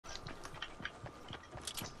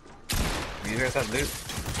You guys have loot?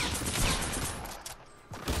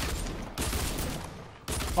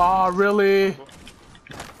 Oh, really? I'm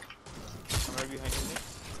right behind you.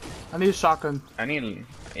 I need a shotgun. I need.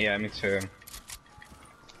 Yeah, me too.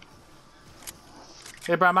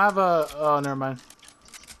 Hey, Bram, I have a. Oh, never mind.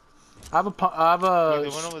 I have a. Look, the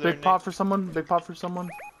one over there, big pot Nick. for someone. Big pot for someone.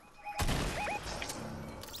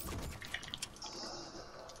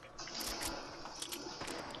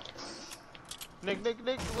 Nick,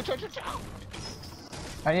 watch out.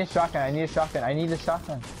 I need a shotgun. I need a shotgun. I need a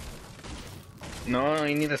shotgun. No,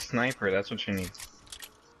 you need a sniper. That's what you need.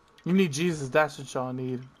 You need Jesus. That's what y'all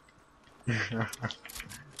need.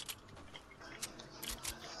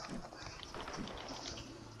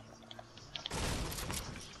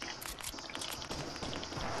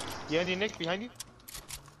 Behind you, Nick, behind you.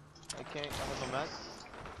 I can't, I have no mag.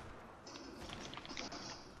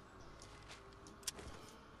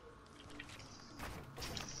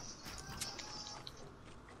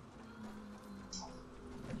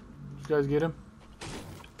 Did you guys get him?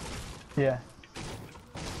 Yeah.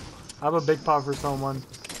 I have a big pot for someone.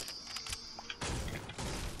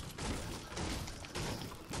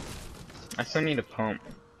 I still need a pump.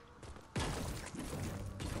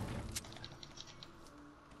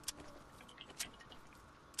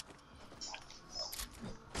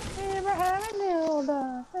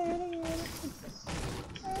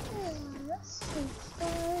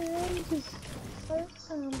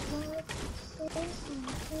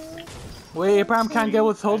 Wait, Abraham can't get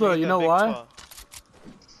with Hilda. You know why?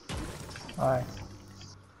 Alright.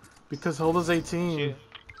 Because Hilda's 18. Shit.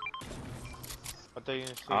 I thought you were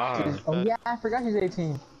gonna say Ah. Oh yeah, I forgot he's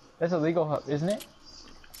 18. That's illegal, isn't it?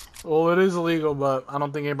 Well, it is illegal, but I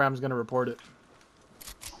don't think Abraham's gonna report it.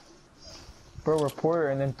 Bro, report her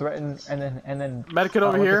and then threaten and then. Medikit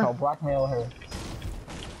over what's it here. called? Blackmail her.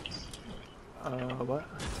 What?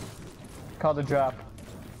 Call the drop.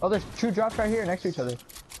 Oh, there's 2 drops right here next to each other.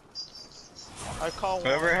 I call one.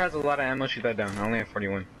 Whoever has a lot of ammo, shoot that down. I only have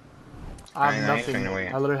 41. I have I ain't nothing. throwing away.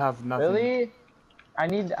 I literally have nothing. Really?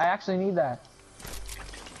 I actually need that.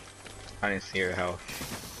 I didn't see your health.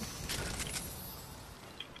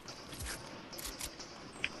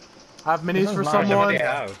 I have minis for This is How much ammo someone. do you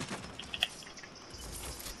have?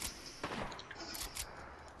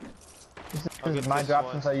 I'll This get is my this drop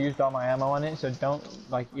one. since I used all my ammo on it, so don't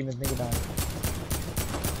like even think about it.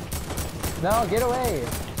 No, get away!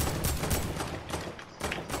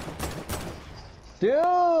 Dude!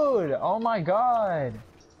 Oh my god!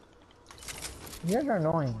 You guys are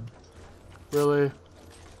annoying. Really?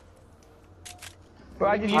 Bro,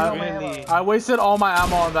 I just used all my Really? ammo. I wasted all my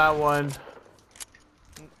ammo on that one.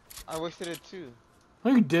 I wasted it too.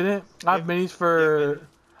 No, you didn't. I have minis for.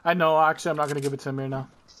 I know. Actually, I'm not gonna give it to Amir now.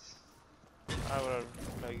 Alright, whatever.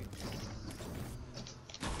 Like,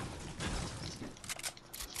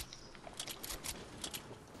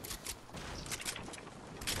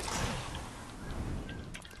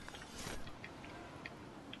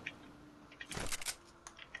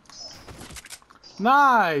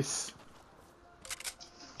 Nice.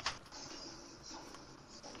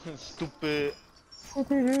 stupid. Who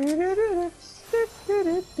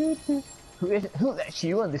let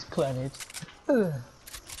you on this planet? Ugh.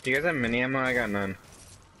 Do you guys have mini ammo? I got none.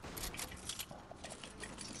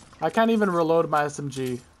 I can't even reload my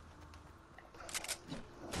SMG.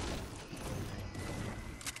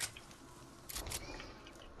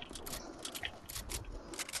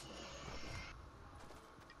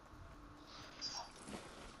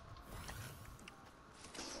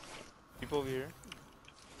 People over here.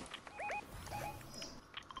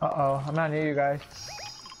 Uh-oh, I'm not near you guys.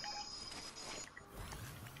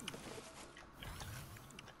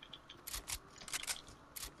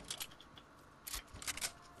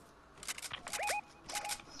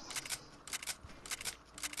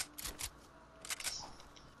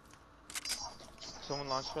 Someone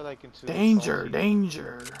launched her like into Danger, salty.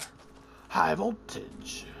 danger. High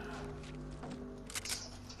voltage.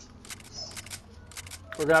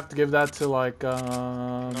 We're gonna have to give that to like shut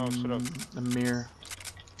up. Amir.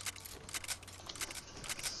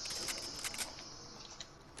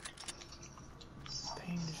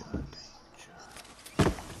 Danger,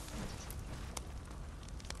 danger.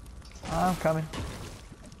 I'm coming.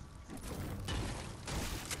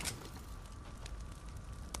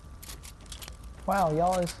 Wow,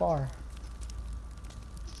 y'all is far.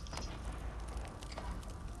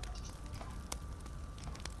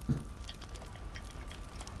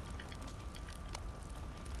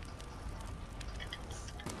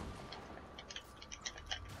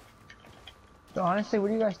 So honestly, what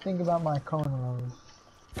do you guys think about my cone rolls?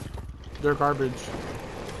 They're garbage.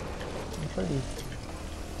 I'm pretty.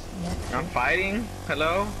 I'm fighting?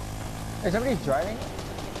 Hello? Hey, somebody's driving?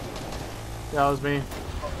 Yeah, that was me.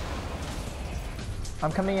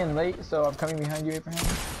 I'm coming in late, so I'm coming behind you, Abraham.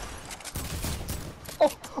 Oh,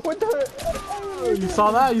 what the? You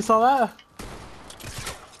saw that? You saw that?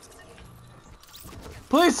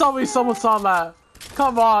 Please tell me someone saw that.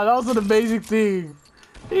 Come on, that was an amazing thing.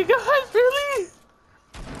 You guys, really?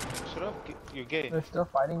 Shut up. You're gay. There's still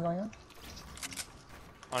fighting going on?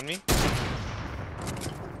 On me?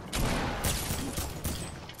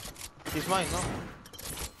 He's mine, no?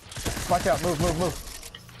 Watch out, move, move, move.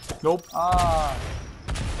 Nope. Ah.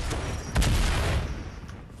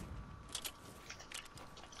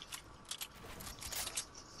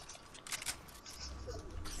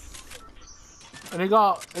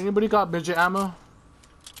 Anybody got midget ammo?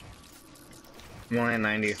 I'm only at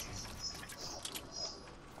 90.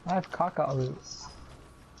 I have caca loot.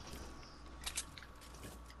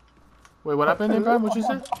 Wait, what happened, Abraham? What'd you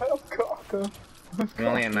say? I have caca. I'm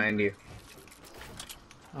only at 90.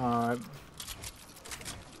 Alright.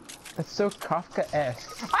 That's so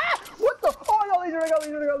Kafka-esque. Ah! What the? Oh, I got laser, I got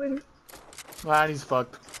laser, I got laser. Ah, he's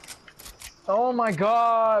fucked. Oh my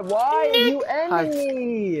god, why are you ending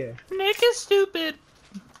me? Nick is stupid.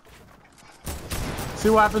 See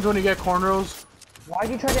what happens when you get cornrows? Why'd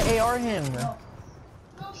you try to AR him?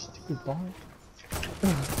 Stupid boy.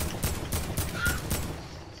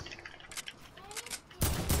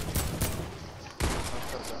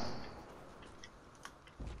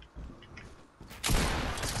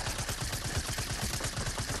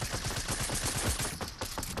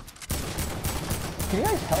 Can you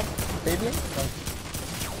guys help Fabian? No.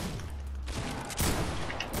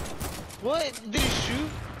 What? Did he shoot?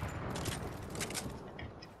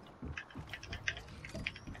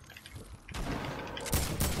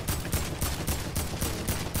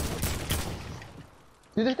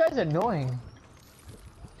 Dude, this guy's annoying.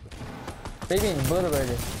 Fabian, Buddha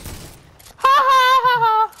Burger.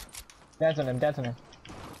 Dance on him, dance on him.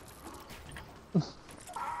 I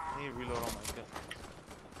need to reload all my gun.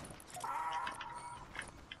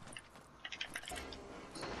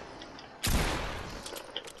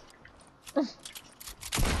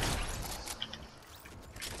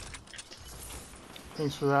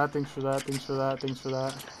 Thanks for that, thanks for that, thanks for that, thanks for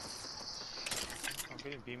that. I'm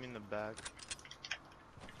getting beam in the back.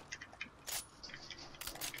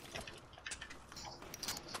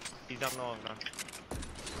 He's down low, man.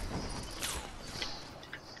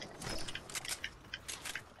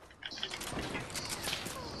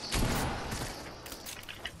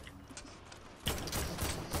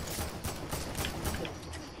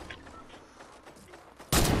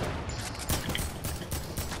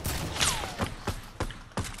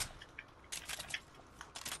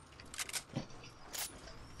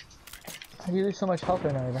 How do you lose so much health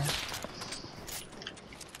right now, man?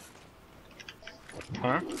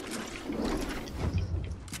 Huh?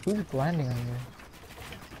 Who's landing on you?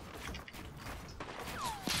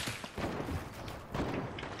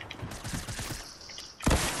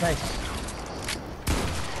 Nice.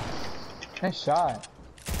 Nice shot.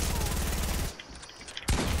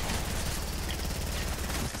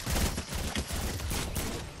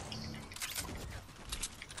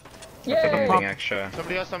 Yay! Something extra.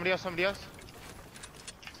 Somebody else, somebody else, somebody else.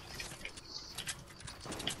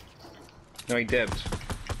 No, he dipped.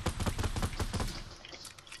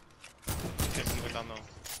 Okay, he went down low.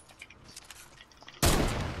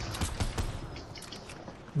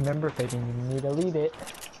 Remember, Fabian, you need to lead it.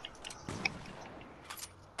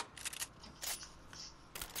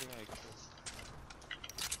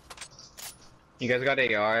 You guys got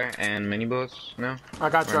AR and mini bullets? No? I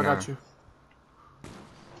got you, Or I got no? you.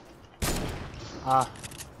 Ah.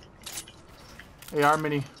 AR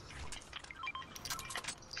mini.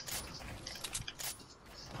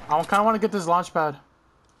 I kind of want to get this launch pad.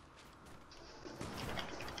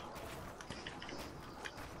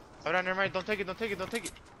 Alright, never mind. Don't take it, don't take it, don't take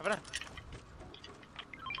it. Alright.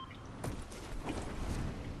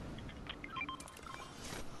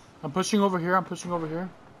 I'm pushing over here, I'm pushing over here.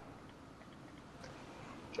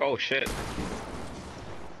 Oh shit.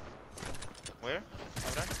 Where?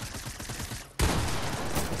 Alright.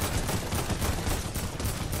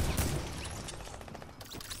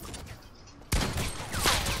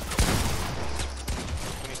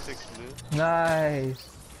 Nice.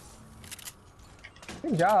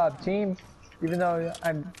 Good job, team. Even though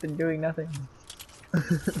I've been doing nothing.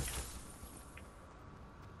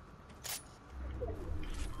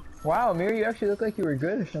 Wow, Amir, you actually look like you were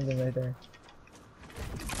good or something right there.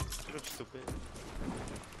 You look stupid.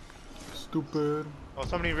 Stupid. Oh,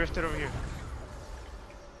 somebody rifted over here.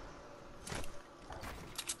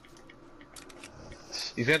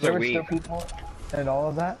 These guys There are were weak. still people and all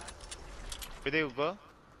of that. Where they go?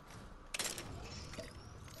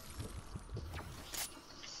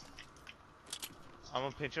 I'm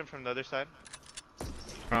gonna pinch him from the other side.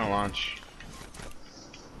 Trying to launch.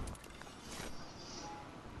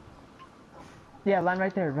 Yeah, land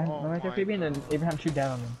right there. Land Oh right there, my Fabian, and God. Abraham shoot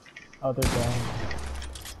down on them. Oh, they're down.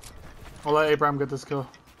 I'll let Abraham get this kill.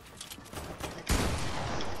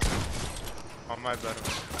 Oh my bad.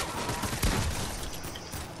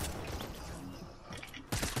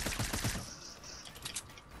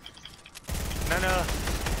 No.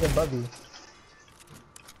 Yeah, Bubby.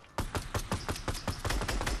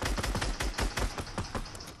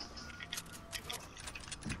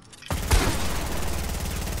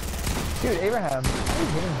 Dude, Abraham, how are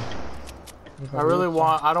you hitting me? He's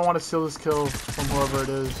like, I don't want to steal this kill from whoever it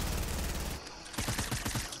is.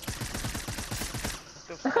 What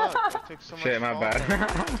the fuck? That took so much Shit, my fall. bad.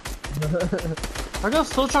 I guess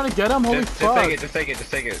still trying to get him. Holy just fuck! take it. Just take it.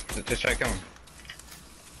 Just take it. Just try to kill him.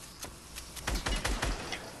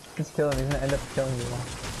 Just kill him, he's gonna end up killing you.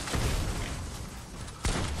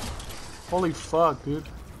 Holy fuck, dude.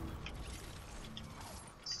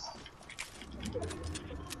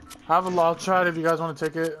 I have a launch shot if you guys want to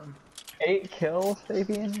take it. 8 kills,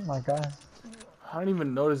 Fabian? Oh my god. I didn't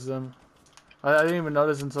even notice them. I didn't even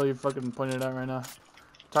notice until you fucking pointed it out right now.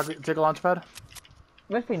 Take a launch pad.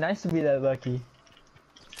 Must be nice to be that lucky.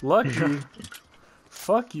 Lucky.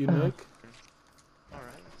 Fuck you, Nick.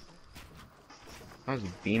 Alright. I was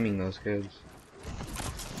beaming those kids.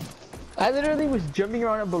 I literally was jumping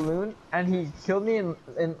around a balloon and he killed me in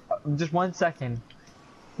just 1 second.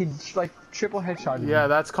 He just like triple headshot me. Yeah,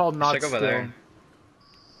 that's called not Check over skill. there.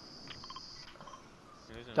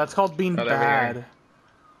 That's called being Oh, there we bad. are.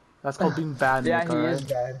 That's called being bad, Yeah, Nick, he alright? is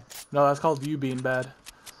bad. No, that's called you being bad.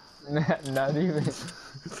 Not even.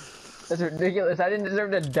 That's ridiculous. I didn't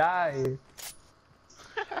deserve to die.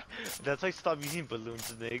 That's why I stopped using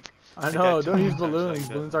balloons, Nick. I Like know, that don't use 200 times balloons. like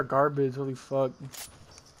that. Balloons are garbage, holy fuck.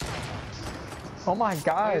 Oh my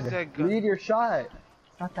god. that gun? Read your shot.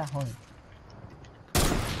 Not that hard.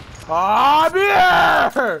 Ah, I'm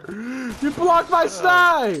here! You blocked my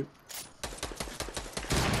snipe!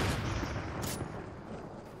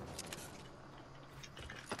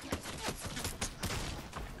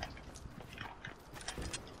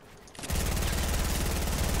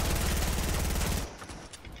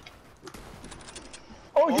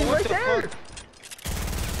 Oh, he's what right the there!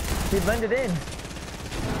 fuck? He blended in.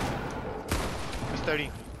 It's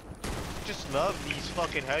 30. Just love these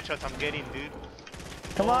fucking headshots I'm getting, dude.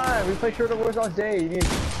 Come on, we play Short of Wars all day. You need.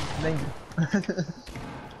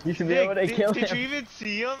 You should be Nick, able to kill did him. you even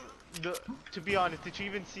see him? To be honest, did you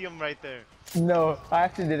even see him right there? No, I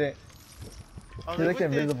actually didn't. I was He like, looked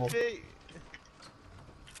what the invisible. fi-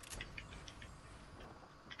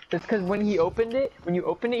 It's because when you opened it,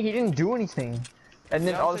 he didn't do anything. And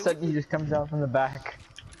then Yeah, I all was of a like, sudden he just comes out from the back.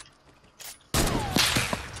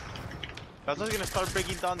 I was just gonna start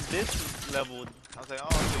breaking down this level. I was like,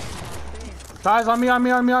 oh, Guys, on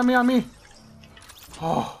me.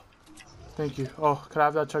 Oh, thank you. Oh, could I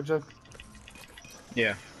have that chug jug?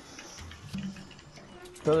 Yeah.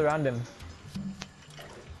 Build around him.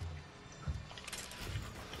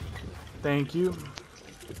 Thank you.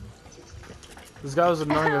 This guy was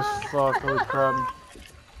annoying as fuck, holy crap.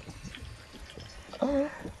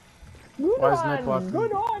 Why is Nick blocking?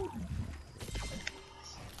 Good on.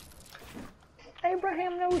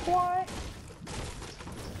 Abraham knows why.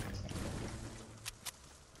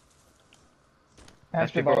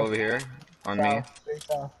 There's people over here on me. Straight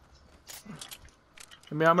south.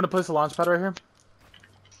 I mean, I'm gonna place a launch pad right here.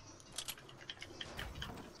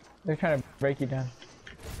 They're trying to break you down.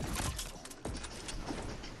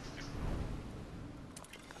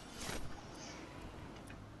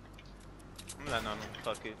 no,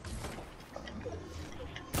 fuck it.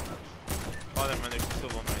 Oh, never mind, there's still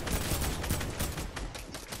one right there.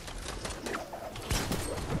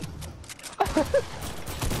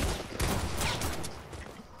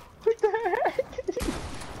 What the heck?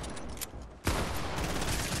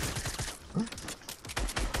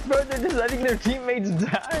 Bro, they're just letting their teammates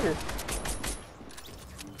die.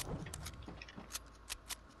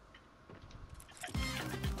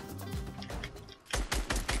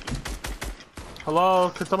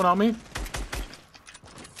 Hello, could someone help me?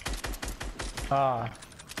 Ah.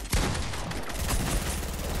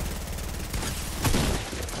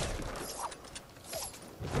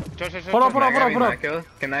 Hold up.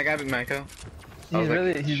 Can that guy be Mako? He's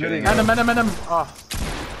really shooting End him. Oh.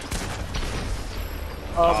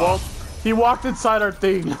 Well, he walked inside our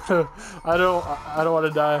thing. I don't want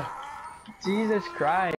to die. Jesus Christ.